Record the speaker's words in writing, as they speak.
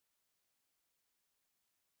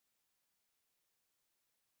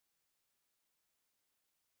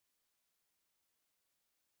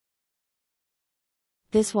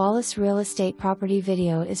This Wallace Real Estate property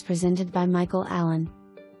video is presented by Michael Allen.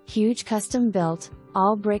 Huge custom-built,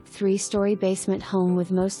 all-brick 3-story basement home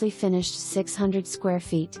with mostly finished 600 square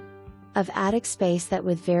feet of attic space that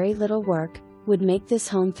with very little work, would make this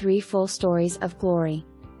home 3 full stories of glory.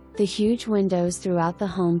 The huge windows throughout the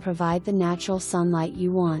home provide the natural sunlight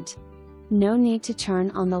you want. No need to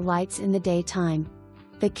turn on the lights in the daytime.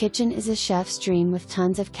 The kitchen is a chef's dream with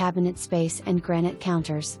tons of cabinet space and granite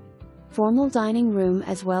counters. Formal dining room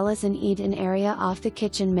as well as an eat-in area off the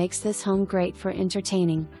kitchen makes this home great for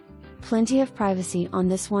entertaining. Plenty of privacy on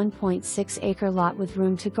this 1.6-acre lot with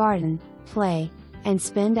room to garden, play, and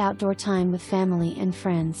spend outdoor time with family and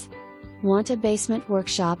friends. Want a basement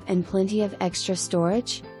workshop and plenty of extra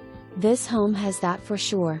storage? This home has that for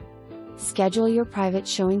sure. Schedule your private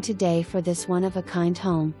showing today for this one-of-a-kind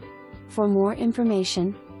home. For more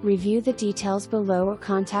information, review the details below or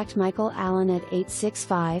contact Michael Allen at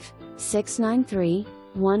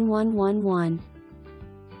 865-693-1111.